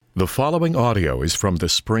The following audio is from the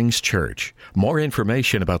Springs Church. More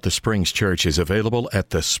information about the Springs Church is available at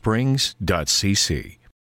thesprings.cc.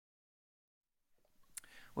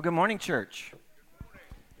 Well, good morning, church.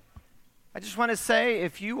 I just want to say,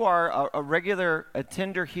 if you are a regular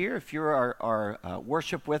attender here, if you are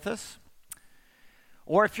worship with us,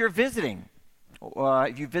 or if you're visiting,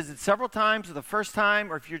 if you visited several times or the first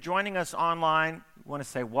time, or if you're joining us online, we want to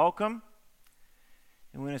say welcome.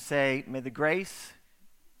 And we want to say, may the grace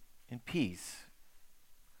and peace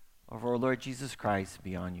of our Lord Jesus Christ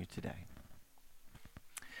be on you today.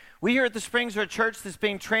 We here at the Springs are a church that's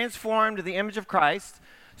being transformed to the image of Christ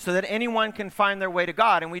so that anyone can find their way to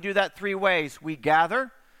God. And we do that three ways. We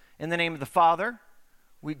gather in the name of the Father,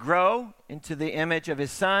 we grow into the image of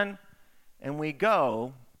His Son, and we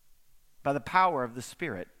go by the power of the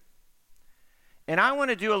Spirit. And I want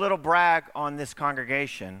to do a little brag on this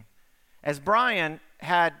congregation. As Brian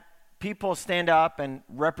had people stand up and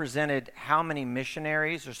represented how many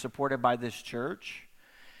missionaries are supported by this church,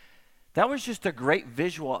 that was just a great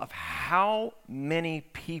visual of how many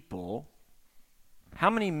people, how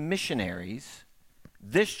many missionaries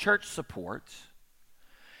this church supports.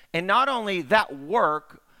 And not only that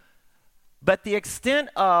work, but the extent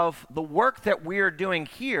of the work that we are doing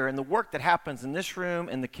here and the work that happens in this room,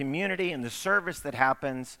 in the community, and the service that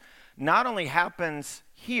happens, not only happens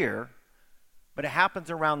here, but it happens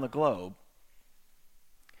around the globe.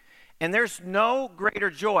 And there's no greater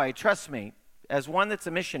joy, trust me, as one that's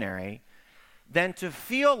a missionary, than to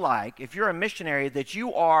feel like, if you're a missionary, that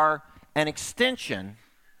you are an extension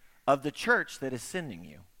of the church that is sending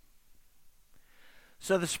you.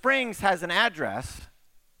 So the Springs has an address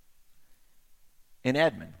in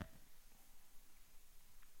Edmond.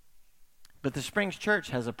 But the Springs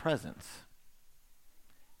Church has a presence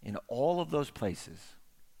in all of those places.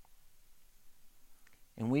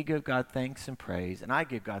 And we give God thanks and praise, and I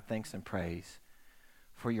give God thanks and praise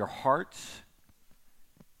for your hearts,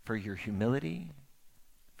 for your humility,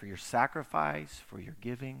 for your sacrifice, for your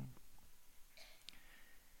giving.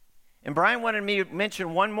 And Brian wanted me to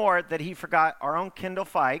mention one more that he forgot. Our own Kendall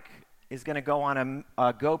Fike is going to go on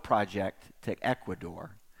a Go project to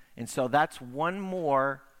Ecuador. And so that's one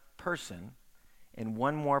more person in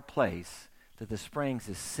one more place that the Springs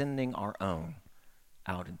is sending our own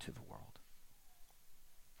out into the world.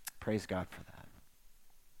 Praise God for that.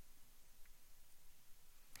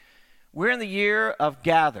 We're in the year of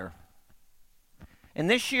Gather. And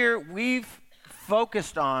this year we've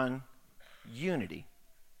focused on unity.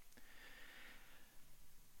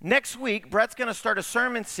 Next week, Brett's going to start a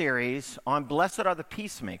sermon series on Blessed Are the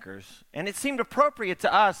Peacemakers. And it seemed appropriate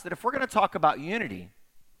to us that if we're going to talk about unity,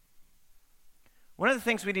 one of the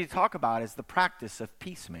things we need to talk about is the practice of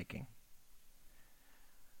peacemaking.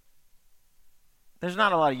 There's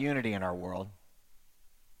not a lot of unity in our world.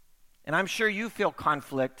 And I'm sure you feel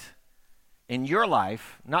conflict in your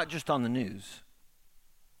life, not just on the news.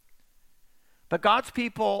 But God's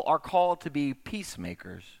people are called to be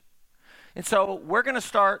peacemakers. And so we're going to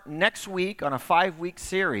start next week on a 5-week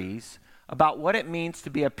series about what it means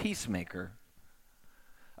to be a peacemaker.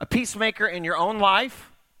 A peacemaker in your own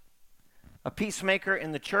life, a peacemaker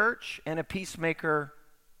in the church, and a peacemaker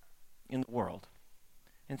in the world.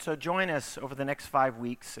 And so join us over the next 5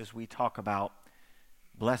 weeks as we talk about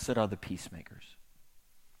Blessed Are the Peacemakers.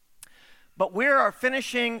 But we are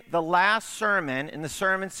finishing the last sermon in the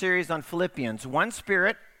sermon series on Philippians. One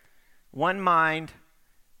spirit, one mind,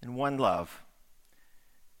 and one love.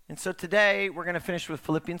 And so today we're going to finish with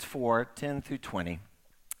Philippians 4:10 through 20. It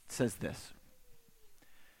says this: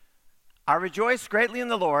 I rejoice greatly in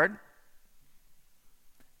the Lord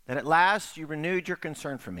that at last you renewed your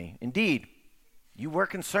concern for me. Indeed, you were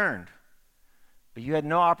concerned, but you had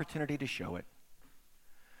no opportunity to show it.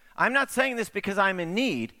 I'm not saying this because I'm in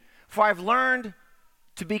need, for I've learned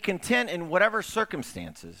to be content in whatever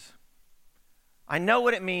circumstances. I know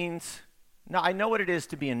what it means. No, I know what it is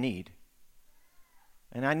to be in need.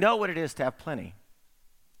 And I know what it is to have plenty.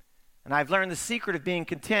 And I've learned the secret of being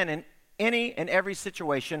content in any and every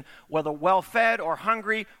situation, whether well-fed or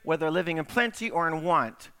hungry, whether living in plenty or in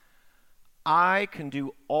want. I can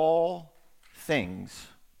do all things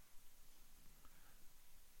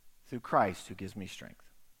through Christ who gives me strength.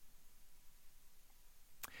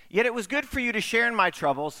 Yet it was good for you to share in my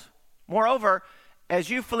troubles. Moreover,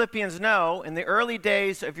 as you Philippians know, in the early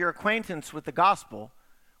days of your acquaintance with the gospel,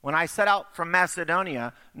 when I set out from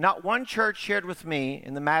Macedonia, not one church shared with me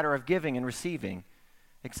in the matter of giving and receiving,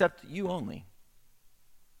 except you only.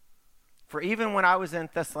 For even when I was in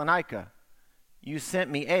Thessalonica, you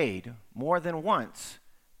sent me aid more than once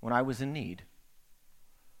when I was in need.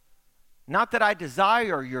 Not that I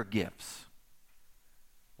desire your gifts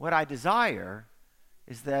What I desire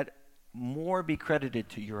is that more be credited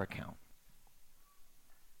to your account.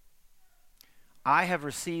 I have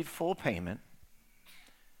received full payment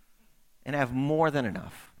and have more than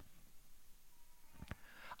enough.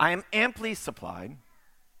 I am amply supplied.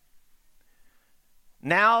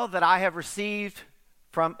 Now that I have received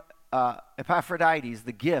from Epaphroditus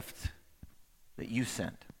the gift that you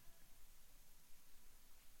sent.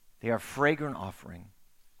 They are a fragrant offering,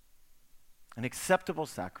 an acceptable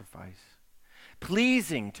sacrifice,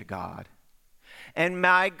 pleasing to God. And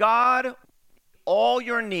my God, all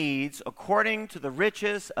your needs according to the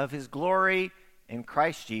riches of his glory in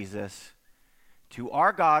Christ Jesus, to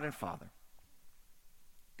our God and Father,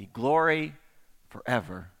 be glory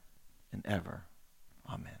forever and ever.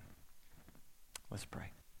 Amen. Let's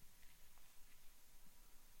pray.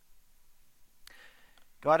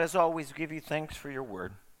 God, as always, we give you thanks for your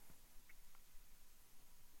word.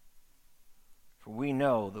 For we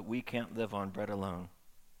know that we can't live on bread alone,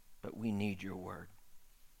 but we need your word.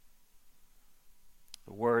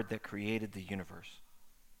 The word that created the universe.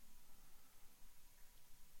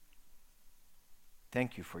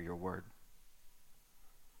 Thank you for your word.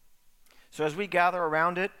 So as we gather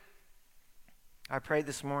around it, I pray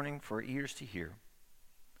this morning for ears to hear.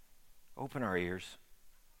 Open our ears.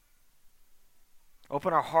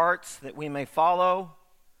 Open our hearts that we may follow.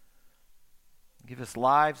 Give us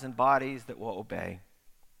lives and bodies that will obey.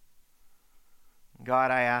 God,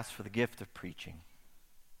 I ask for the gift of preaching.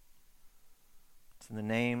 It's in the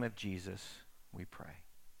name of Jesus we pray.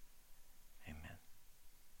 Amen.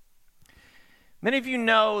 Many of you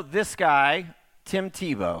know this guy, Tim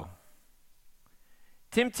Tebow.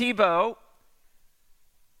 Tim Tebow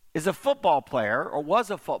is a football player, or was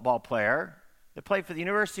a football player, that played for the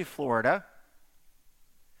University of Florida.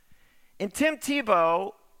 And Tim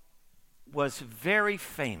Tebow was very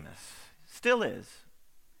famous, still is.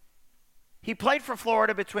 He played for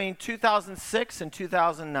Florida between 2006 and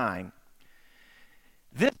 2009.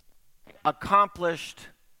 This accomplished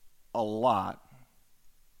a lot.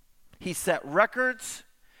 He set records.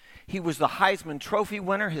 He was the Heisman Trophy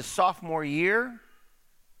winner his sophomore year.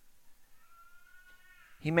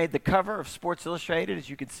 He made the cover of Sports Illustrated, as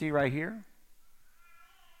you can see right here.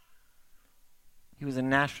 He was a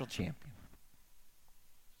national champion.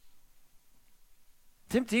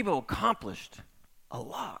 Tim Tebow accomplished a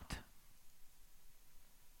lot.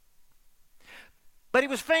 But he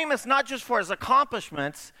was famous not just for his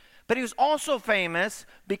accomplishments, but he was also famous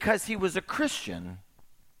because he was a Christian.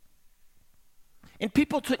 And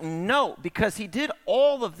people took note because he did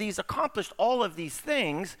all of these, accomplished all of these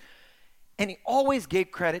things, and he always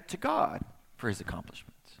gave credit to God for his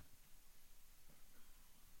accomplishments.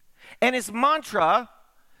 And his mantra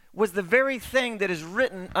was the very thing that is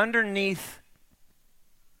written underneath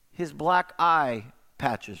his black eye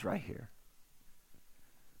patches right here.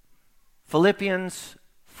 Philippians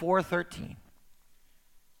 4:13.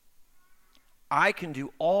 I can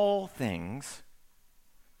do all things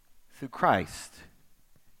through Christ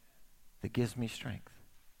that gives me strength.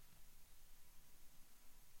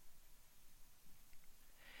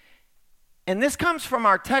 And this comes from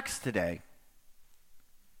our text today.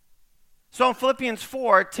 So in Philippians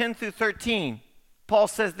 4:10 through 13, Paul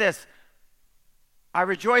says this, I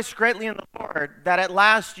rejoice greatly in the Lord that at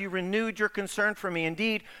last you renewed your concern for me.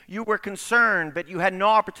 Indeed, you were concerned, but you had no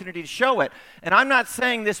opportunity to show it. And I'm not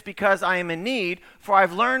saying this because I am in need, for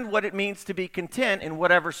I've learned what it means to be content in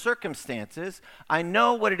whatever circumstances. I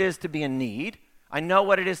know what it is to be in need. I know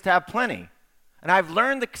what it is to have plenty. And I've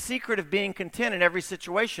learned the secret of being content in every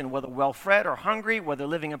situation, whether well-fed or hungry, whether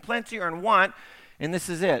living in plenty or in want. And this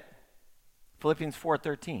is it. Philippians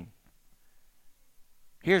 4:13.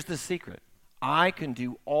 Here's the secret. I can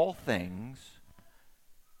do all things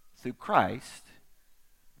through Christ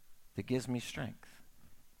that gives me strength.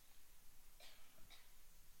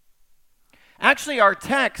 Actually, our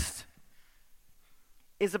text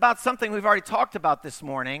is about something we've already talked about this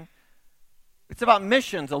morning. It's about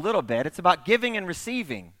missions a little bit. It's about giving and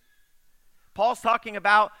receiving. Paul's talking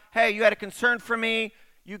about, hey, you had a concern for me.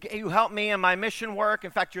 You helped me in my mission work.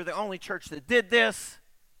 In fact, you're the only church that did this.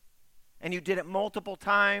 And you did it multiple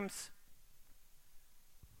times.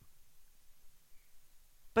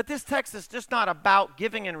 But this text is just not about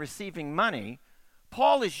giving and receiving money.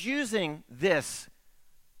 Paul is using this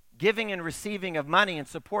giving and receiving of money and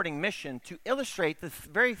supporting mission to illustrate the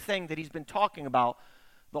very thing that he's been talking about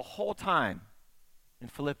the whole time in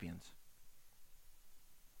Philippians.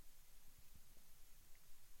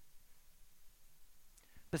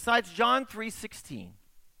 Besides John 3:16,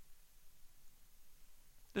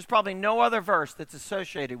 there's probably no other verse that's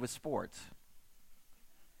associated with sports.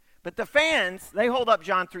 But the fans, they hold up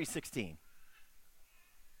John 3:16.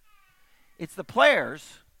 It's the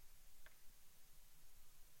players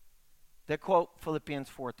that quote Philippians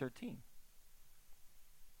 4:13.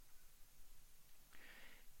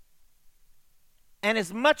 And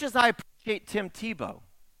as much as I appreciate Tim Tebow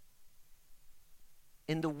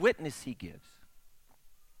in the witness he gives,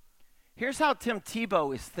 here's how Tim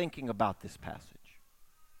Tebow is thinking about this passage.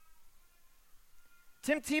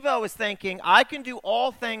 Tim Tebow is thinking, I can do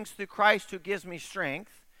all things through Christ who gives me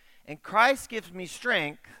strength, and Christ gives me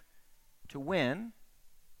strength to win,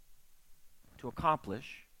 to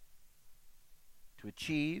accomplish, to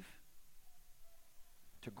achieve,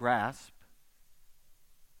 to grasp,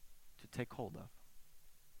 to take hold of.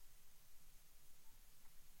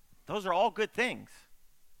 Those are all good things.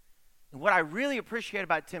 And what I really appreciate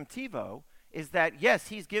about Tim Tebow is that, yes,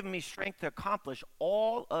 he's given me strength to accomplish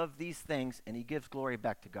all of these things, and he gives glory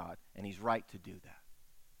back to God, and he's right to do that.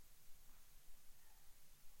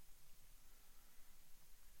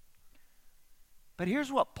 But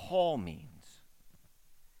here's what Paul means.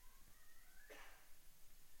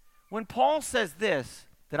 When Paul says this,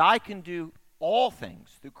 that I can do all things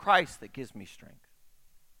through Christ that gives me strength,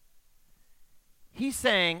 he's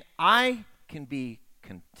saying I can be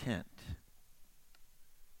content.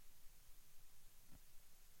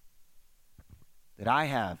 That I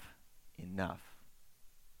have enough.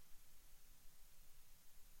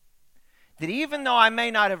 That even though I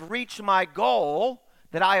may not have reached my goal,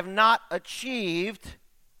 that I have not achieved,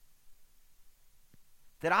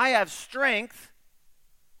 that I have strength,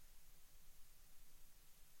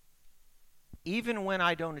 even when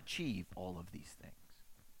I don't achieve all of these things.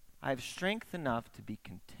 I have strength enough to be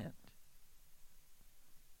content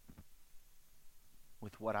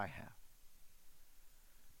with what I have.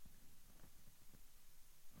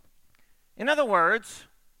 In other words,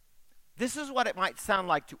 this is what it might sound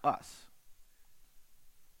like to us.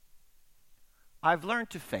 I've learned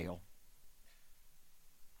to fail.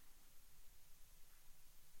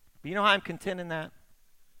 But you know how I'm content in that?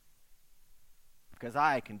 Because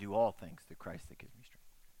I can do all things through Christ that gives me strength.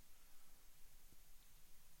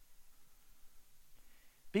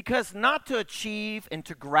 Because not to achieve and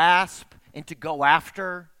to grasp and to go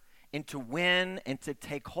after and to win and to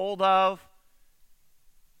take hold of,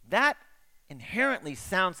 that inherently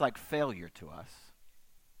sounds like failure to us.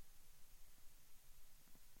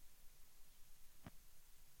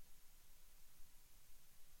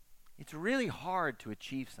 It's really hard to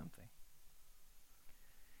achieve something.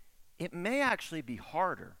 It may actually be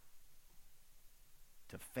harder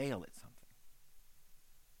to fail at something.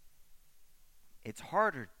 It's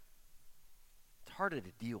harder to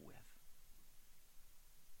deal with.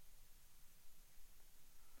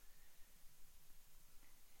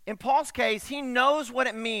 In Paul's case, he knows what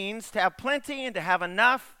it means to have plenty and to have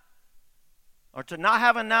enough, or to not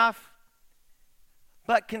have enough.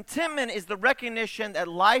 But contentment is the recognition that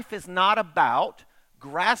life is not about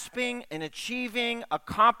grasping and achieving,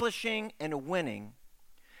 accomplishing and winning.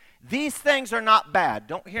 These things are not bad.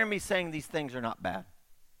 Don't hear me saying these things are not bad.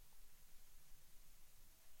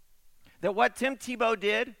 That what Tim Tebow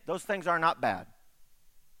did, those things are not bad.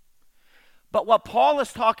 But what Paul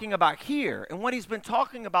is talking about here, and what he's been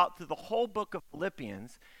talking about through the whole book of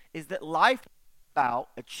Philippians, is that life is about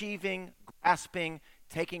achieving, grasping,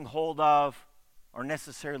 taking hold of, or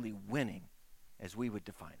necessarily winning, as we would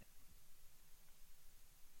define it.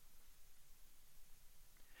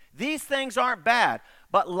 These things aren't bad,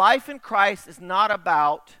 but life in Christ is not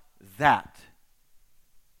about that.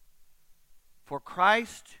 For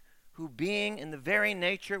Christ, who being in the very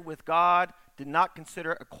nature with God, did not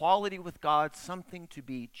consider equality with God something to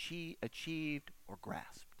be achieved or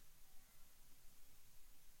grasped.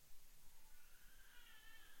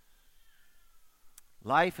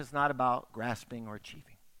 Life is not about grasping or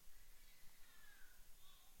achieving.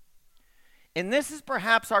 And this is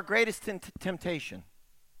perhaps our greatest temptation.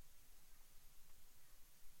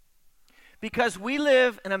 Because we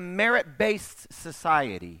live in a merit-based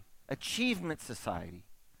society, achievement society,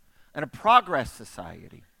 and a progress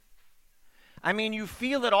society. I mean, you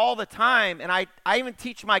feel it all the time, and I even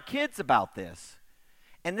teach my kids about this.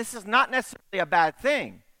 And this is not necessarily a bad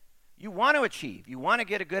thing. You want to achieve. You want to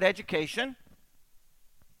get a good education,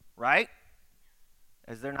 right?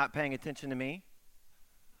 As they're not paying attention to me.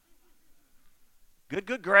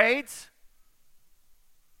 Good grades.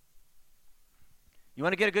 You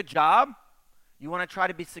want to get a good job. You want to try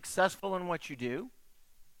to be successful in what you do.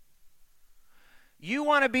 You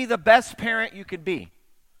want to be the best parent you could be.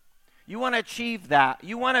 You want to achieve that.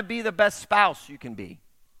 You want to be the best spouse you can be.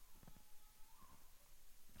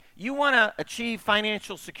 You want to achieve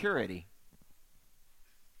financial security.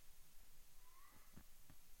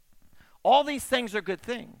 All these things are good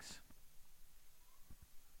things.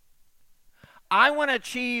 I want to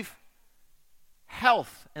achieve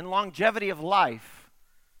health and longevity of life.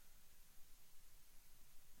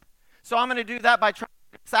 So I'm going to do that by trying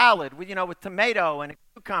salad with, with tomato and a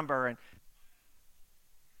cucumber, and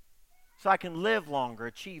so I can live longer,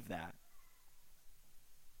 achieve that.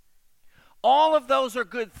 All of those are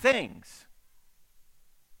good things.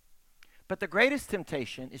 But the greatest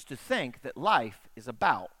temptation is to think that life is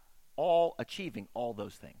about achieving all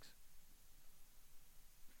those things.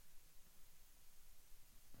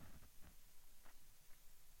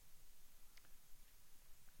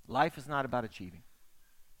 Life is not about achieving.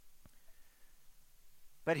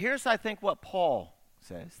 But here's, I think, what Paul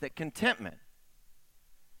says, that contentment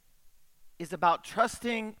is about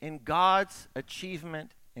trusting in God's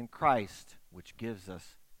achievement in Christ, which gives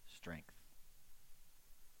us strength.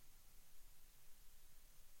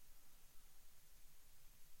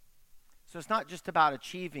 So it's not just about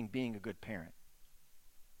achieving being a good parent.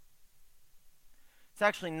 It's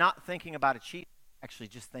actually not thinking about achieving, actually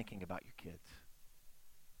just thinking about your kids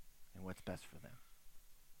and what's best for them.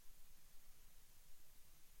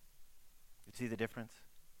 You see the difference?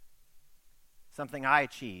 Something I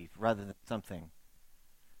achieve rather than something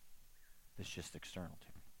that's just external to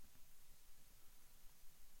me.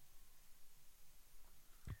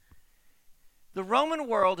 The Roman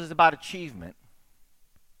world is about achievement.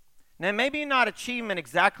 Now, maybe not achievement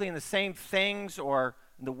exactly in the same things or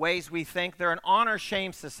in the ways we think. They're an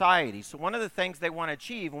honor-shame society. So one of the things they want to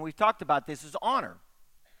achieve, and we've talked about this, is honor.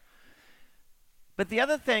 But the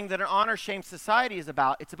other thing that an honor-shame society is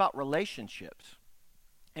about, it's about relationships.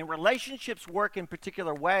 And relationships work in a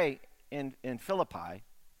particular way in Philippi,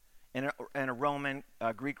 in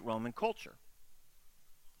a Greek-Roman culture.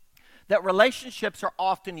 That relationships are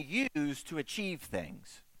often used to achieve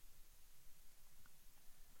things.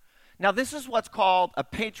 Now, this is what's called a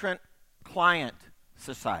patron-client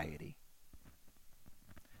society.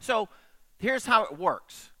 So, here's how it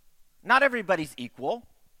works. Not everybody's equal.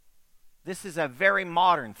 This is a very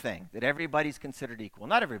modern thing, that everybody's considered equal.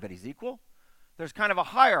 Not everybody's equal. There's kind of a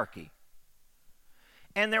hierarchy.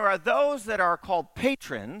 And there are those that are called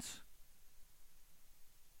patrons.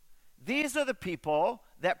 These are the people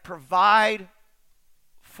that provide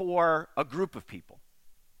for a group of people.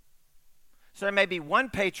 So there may be one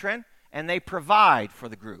patron, and they provide for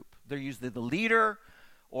the group. They're usually the leader,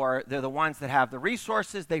 or they're the ones that have the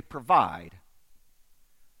resources. They provide.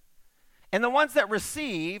 And the ones that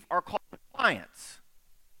receive are called the clients.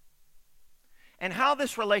 And how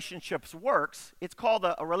this relationship works, it's called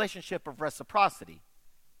a relationship of reciprocity.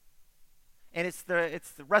 And it's the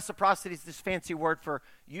reciprocity is this fancy word for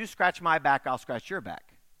you scratch my back, I'll scratch your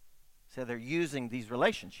back. So they're using these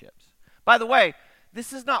relationships. By the way,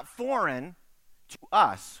 this is not foreign to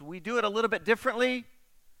us. We do it a little bit differently,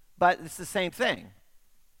 but it's the same thing.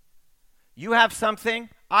 You have something,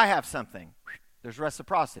 I have something. There's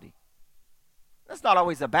reciprocity. That's not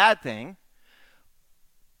always a bad thing.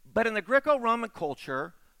 But in the Greco-Roman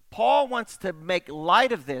culture, Paul wants to make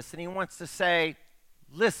light of this, and he wants to say,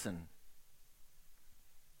 listen,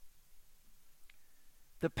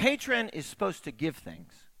 the patron is supposed to give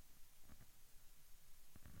things,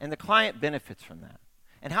 and the client benefits from that.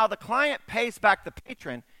 And how the client pays back the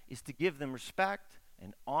patron is to give them respect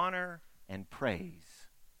and honor and praise.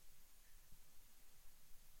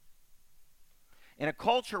 In a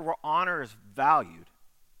culture where honor is valued,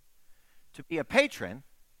 to be a patron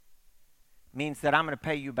means that I'm going to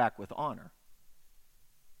pay you back with honor.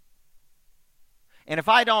 And if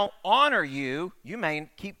I don't honor you, you may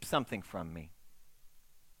keep something from me.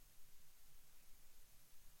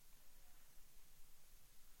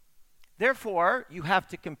 Therefore, you have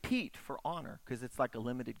to compete for honor because it's like a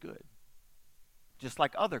limited good, just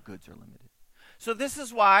like other goods are limited. So this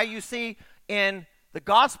is why you see in the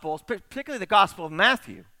Gospels, particularly the Gospel of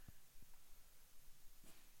Matthew,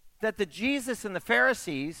 that the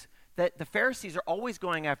Pharisees are always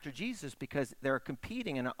going after Jesus because they're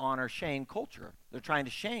competing in an honor-shame culture. They're trying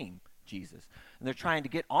to shame Jesus, and they're trying to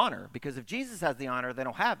get honor because if Jesus has the honor, they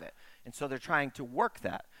don't have it. And so they're trying to work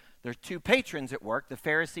that. There's two patrons at work, the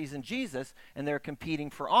Pharisees and Jesus, and they're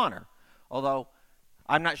competing for honor. Although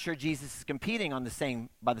I'm not sure Jesus is competing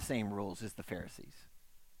by the same rules as the Pharisees.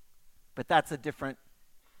 But that's a different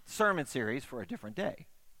sermon series for a different day.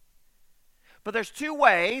 But there's two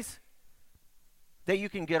ways that you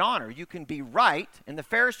can get honor. You can be right, and the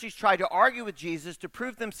Pharisees tried to argue with Jesus to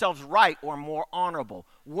prove themselves right or more honorable.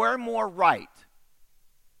 We're more right.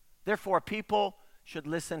 Therefore, people should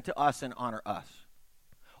listen to us and honor us.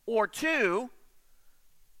 Or two,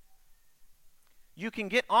 you can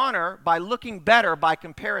get honor by looking better by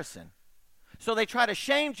comparison. So they try to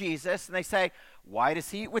shame Jesus, and they say, why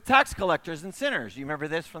does he eat with tax collectors and sinners? You remember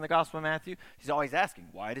this from the Gospel of Matthew? He's always asking,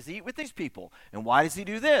 why does he eat with these people? And why does he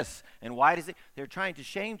do this? And why does he? They're trying to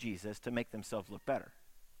shame Jesus to make themselves look better.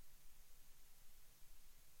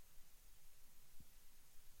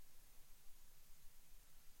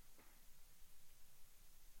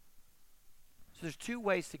 So there's two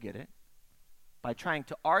ways to get it. By trying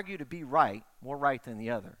to argue to be right, more right than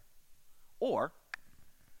the other. Or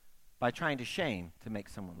by trying to shame to make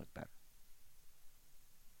someone look better.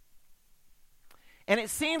 And it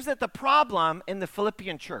seems that the problem in the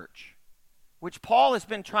Philippian church, which Paul has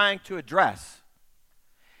been trying to address,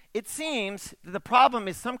 it seems that the problem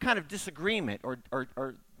is some kind of disagreement or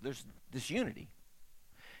there's disunity.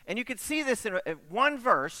 And you can see this in one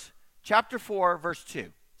verse, chapter 4, verse 2.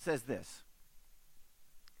 It says this.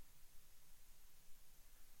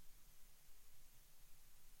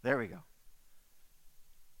 There we go.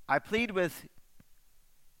 I plead with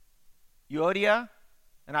Euodia,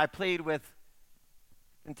 and I plead with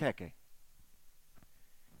Syntyche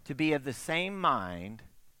to be of the same mind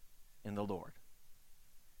in the Lord.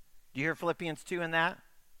 Do you hear Philippians 2 in that?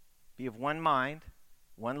 Be of one mind,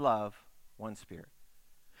 one love, one spirit.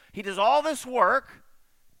 He does all this work,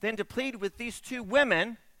 then to plead with these two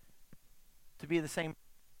women to be the same.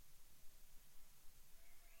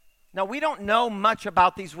 Now, we don't know much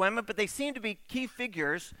about these women, but they seem to be key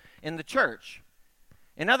figures in the church.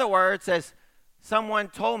 In other words, as someone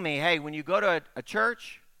told me, hey, when you go to a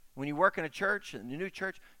church, when you work in a church, in a new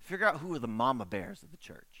church, figure out who are the mama bears of the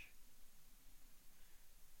church.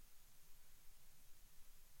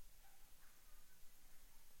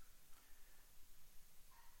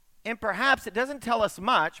 And perhaps it doesn't tell us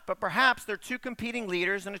much, but perhaps they're two competing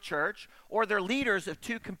leaders in a church, or they're leaders of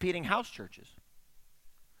two competing house churches.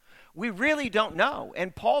 We really don't know,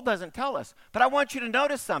 and Paul doesn't tell us. But I want you to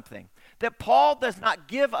notice something, that Paul does not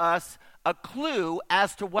give us a clue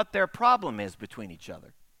as to what their problem is between each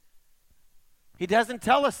other. He doesn't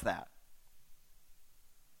tell us that.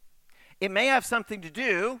 It may have something to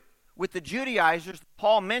do with the Judaizers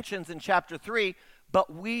Paul mentions in chapter 3,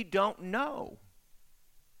 but we don't know.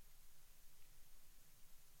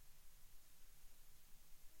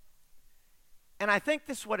 And I think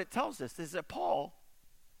this is what it tells us, is that Paul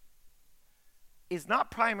is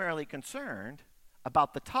not primarily concerned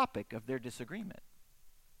about the topic of their disagreement,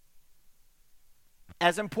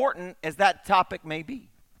 as important as that topic may be.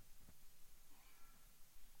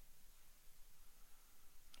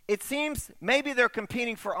 It seems maybe they're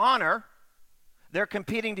competing for honor, they're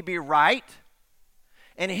competing to be right,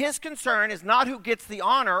 and his concern is not who gets the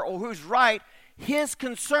honor or who's right. His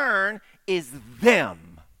concern is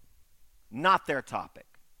them, not their topic.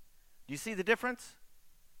 Do you see the difference?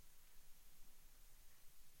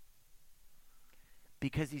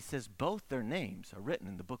 Because he says both their names are written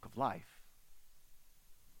in the book of life.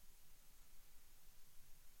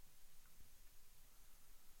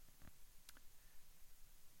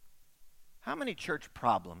 How many church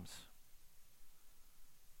problems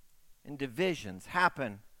and divisions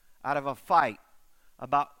happen out of a fight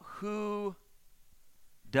about who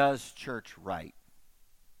does church right?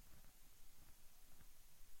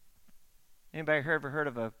 Anybody ever heard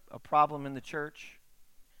of a problem in the church?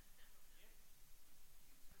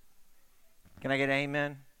 Can I get an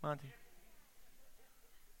amen, Monty?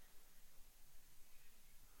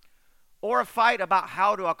 Or a fight about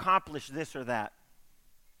how to accomplish this or that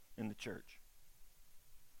in the church.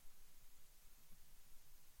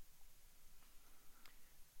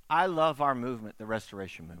 I love our movement, the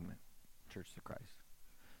Restoration Movement, Church of Christ.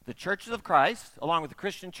 The Churches of Christ, along with the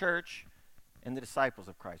Christian church and the disciples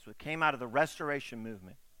of Christ, which came out of the Restoration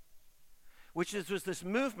Movement, which was this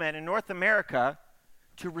movement in North America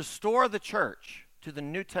to restore the church to the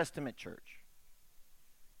New Testament church.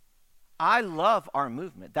 I love our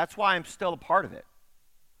movement. That's why I'm still a part of it.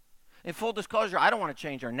 In full disclosure, I don't want to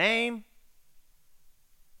change our name.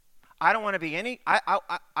 I don't want to be any.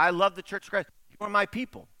 I love the Church of Christ. You are my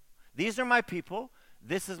people. These are my people.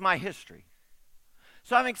 This is my history.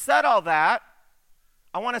 So having said all that,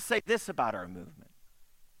 I want to say this about our movement.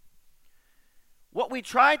 What we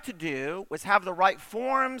tried to do was have the right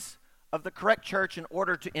forms of the correct church in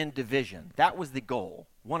order to end division. That was the goal,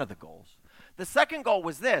 one of the goals. The second goal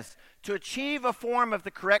was this, to achieve a form of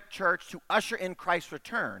the correct church to usher in Christ's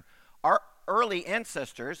return. Our early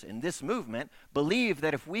ancestors in this movement believed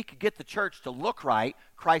that if we could get the church to look right,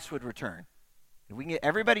 Christ would return. If we can get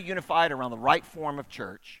everybody unified around the right form of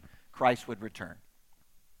church, Christ would return.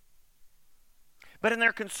 But in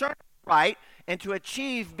their concern, right, and to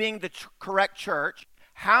achieve being the correct church,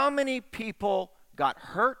 how many people got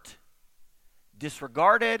hurt,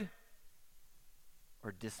 disregarded,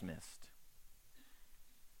 or dismissed.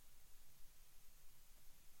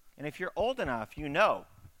 And if you're old enough, you know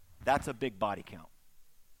that's a big body count.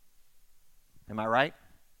 Am I right?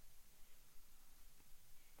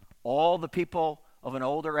 All the people of an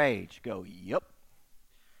older age go, yep.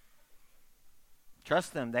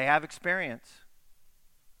 Trust them, they have experience.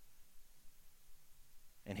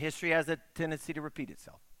 And history has a tendency to repeat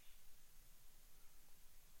itself.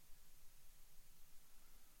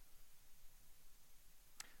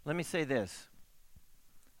 Let me say this.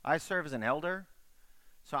 I serve as an elder,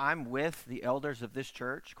 so I'm with the elders of this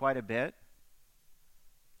church quite a bit.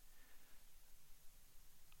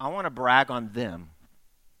 I want to brag on them.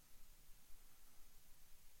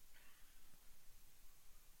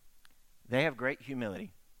 They have great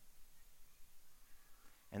humility.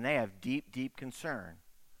 And they have deep, deep concern,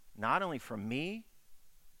 not only for me,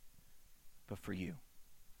 but for you.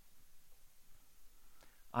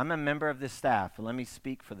 I'm a member of this staff, and let me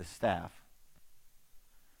speak for the staff.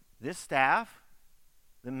 This staff,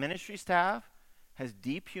 the ministry staff, has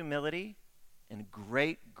deep humility and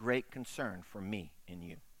great, great concern for me and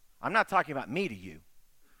you. I'm not talking about me to you.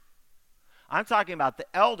 I'm talking about the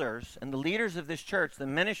elders and the leaders of this church, the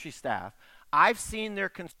ministry staff. I've seen their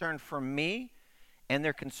concern for me and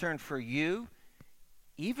their concern for you,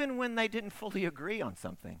 even when they didn't fully agree on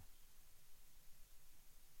something.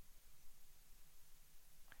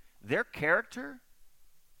 Their character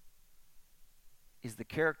is the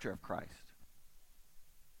character of Christ.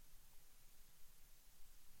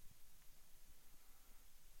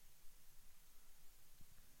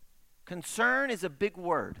 Concern is a big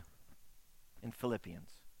word in Philippians.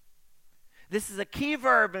 This is a key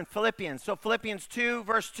verb in Philippians. So Philippians 2,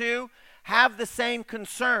 verse 2, have the same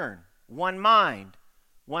concern, one mind,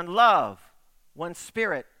 one love, one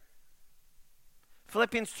spirit.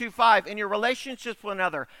 Philippians 2:5, in your relationships with one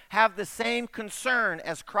another, have the same concern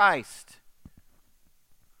as Christ.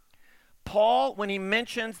 Paul, when he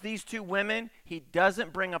mentions these two women, he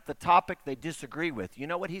doesn't bring up the topic they disagree with. You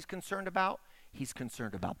know what he's concerned about? He's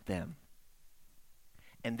concerned about them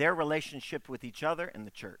and their relationship with each other and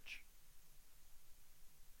the church.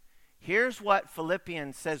 Here's what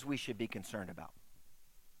Philippians says we should be concerned about.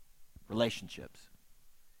 Relationships.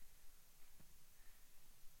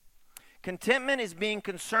 Contentment is being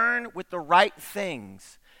concerned with the right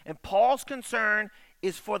things. And Paul's concern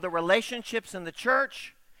is for the relationships in the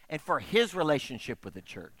church and for his relationship with the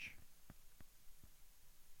church.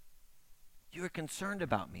 You are concerned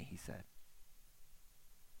about me, he said.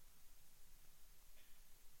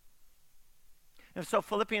 And so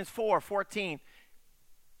Philippians 4:14,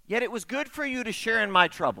 yet it was good for you to share in my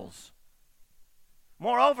troubles.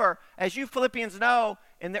 Moreover, as you Philippians know,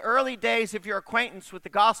 in the early days of your acquaintance with the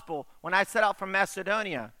gospel, when I set out from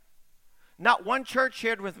Macedonia, not one church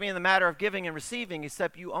shared with me in the matter of giving and receiving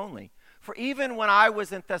except you only. For even when I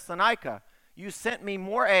was in Thessalonica, you sent me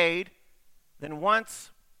more aid than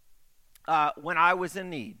once when I was in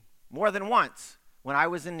need. More than once when I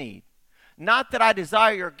was in need. Not that I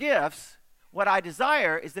desire your gifts. What I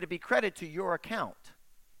desire is that it be credited to your account.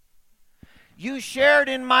 You shared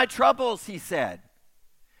in my troubles, he said.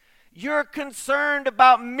 You're concerned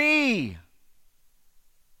about me.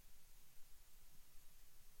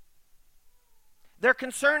 Their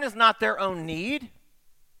concern is not their own need.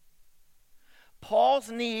 Paul's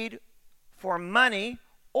need for money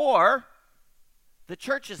or the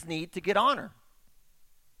church's need to get honor.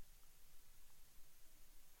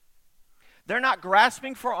 They're not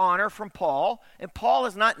grasping for honor from Paul, and Paul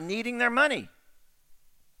is not needing their money.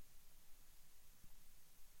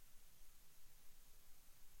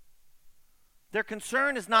 Their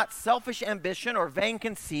concern is not selfish ambition or vain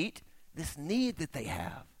conceit, this need that they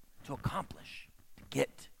have to accomplish, to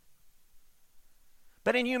get.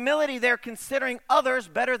 But in humility, they're considering others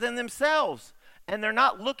better than themselves, and they're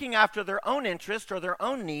not looking after their own interest or their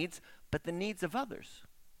own needs, but the needs of others.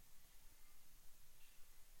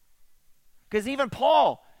 Because even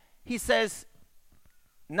Paul, he says,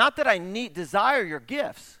 not that I desire your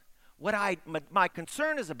gifts. What my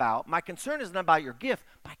concern is about, my concern is not about your gift,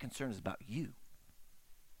 my concern is about you.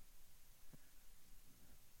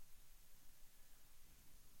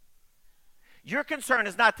 Your concern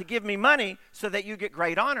is not to give me money so that you get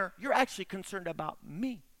great honor. You're actually concerned about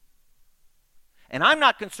me. And I'm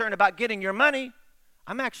not concerned about getting your money.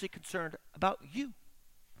 I'm actually concerned about you.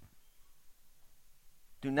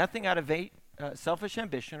 Do nothing out of selfish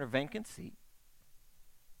ambition or vain conceit,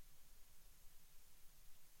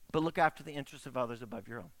 but look after the interests of others above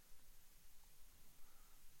your own.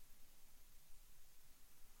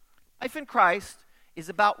 Life in Christ is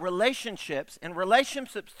about relationships, and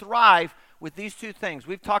relationships thrive with these two things.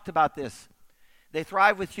 We've talked about this. They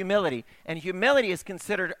thrive with humility. And humility is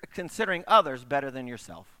considering others better than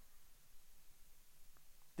yourself.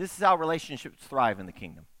 This is how relationships thrive in the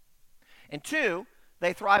kingdom. And 2,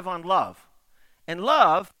 they thrive on love. And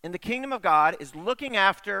love in the kingdom of God is looking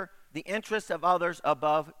after the interests of others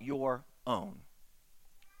above your own.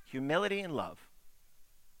 Humility and love.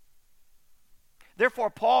 Therefore,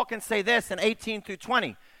 Paul can say this in 18 through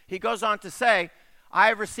 20. He goes on to say, I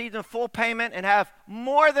have received in full payment and have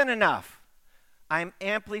more than enough. I am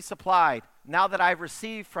amply supplied now that I have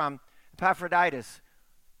received from Epaphroditus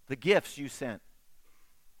the gifts you sent.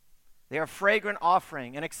 They are a fragrant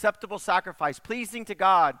offering, an acceptable sacrifice, pleasing to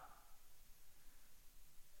God.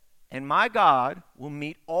 And my God will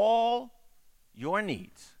meet all your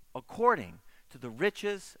needs according to the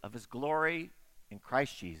riches of his glory in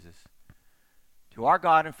Christ Jesus. To our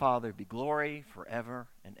God and Father be glory forever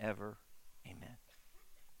and ever. Amen.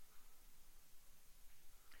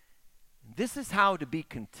 This is how to be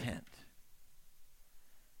content.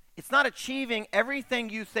 It's not achieving everything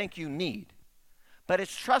you think you need, but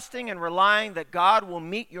it's trusting and relying that God will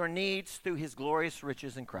meet your needs through his glorious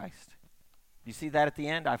riches in Christ. You see that at the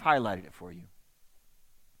end? I've highlighted it for you.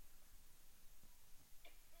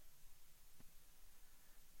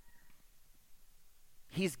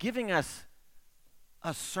 He's giving us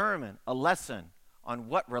a sermon, a lesson on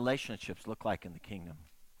what relationships look like in the kingdom.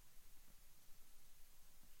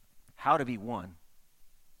 How to be one.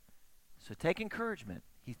 So take encouragement.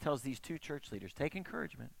 He tells these 2 church leaders, take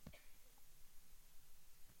encouragement.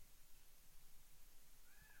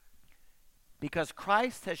 Because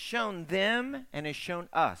Christ has shown them and has shown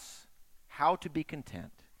us how to be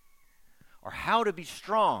content or how to be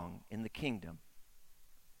strong in the kingdom.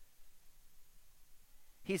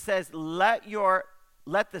 He says, let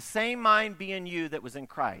the same mind be in you that was in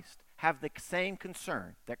Christ. Have the same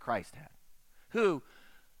concern that Christ had. Who,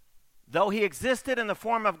 though he existed in the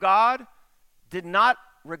form of God, did not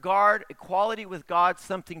regard equality with God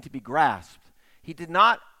something to be grasped. He did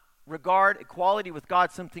not regard equality with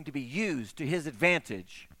God something to be used to his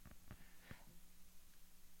advantage.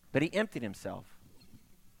 But he emptied himself,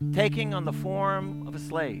 taking on the form of a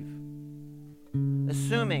slave,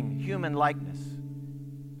 assuming human likeness.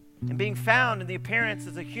 And being found in the appearance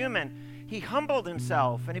as a human, he humbled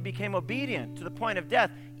himself and he became obedient to the point of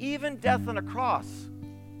death, even death on a cross.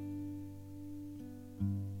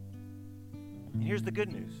 And here's the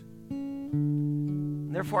good news.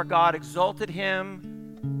 And therefore God exalted him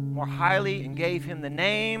more highly and gave him the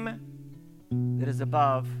name that is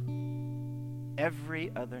above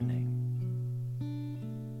every other name.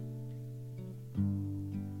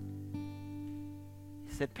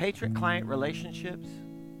 He said patron-client relationships,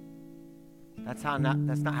 that's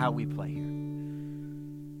not how we play here.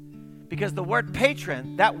 Because the word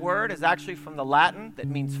patron, that word is actually from the Latin that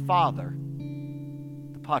means father.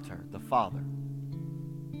 The pater, the father.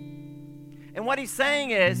 And what he's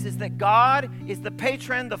saying is that God is the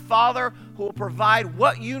patron, the Father, who will provide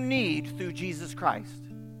what you need through Jesus Christ.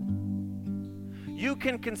 You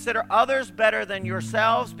can consider others better than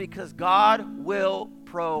yourselves because God will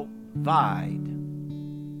provide.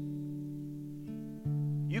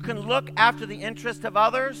 You can look after the interest of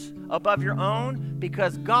others above your own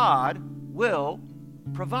because God will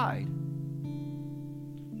provide.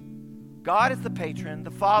 God is the patron,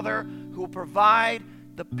 the Father, who will provide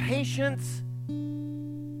the patience,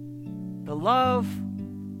 the love,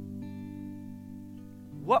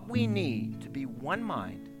 what we need to be one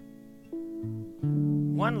mind,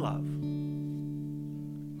 one love,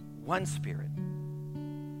 one spirit.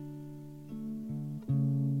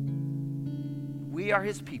 We are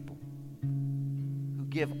his people who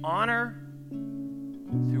give honor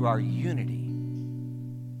through our unity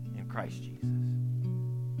in Christ Jesus.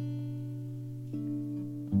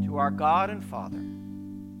 To our God and Father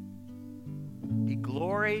be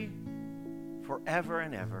glory forever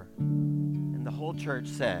and ever. And the whole church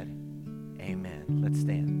said, amen. Let's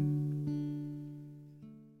stand.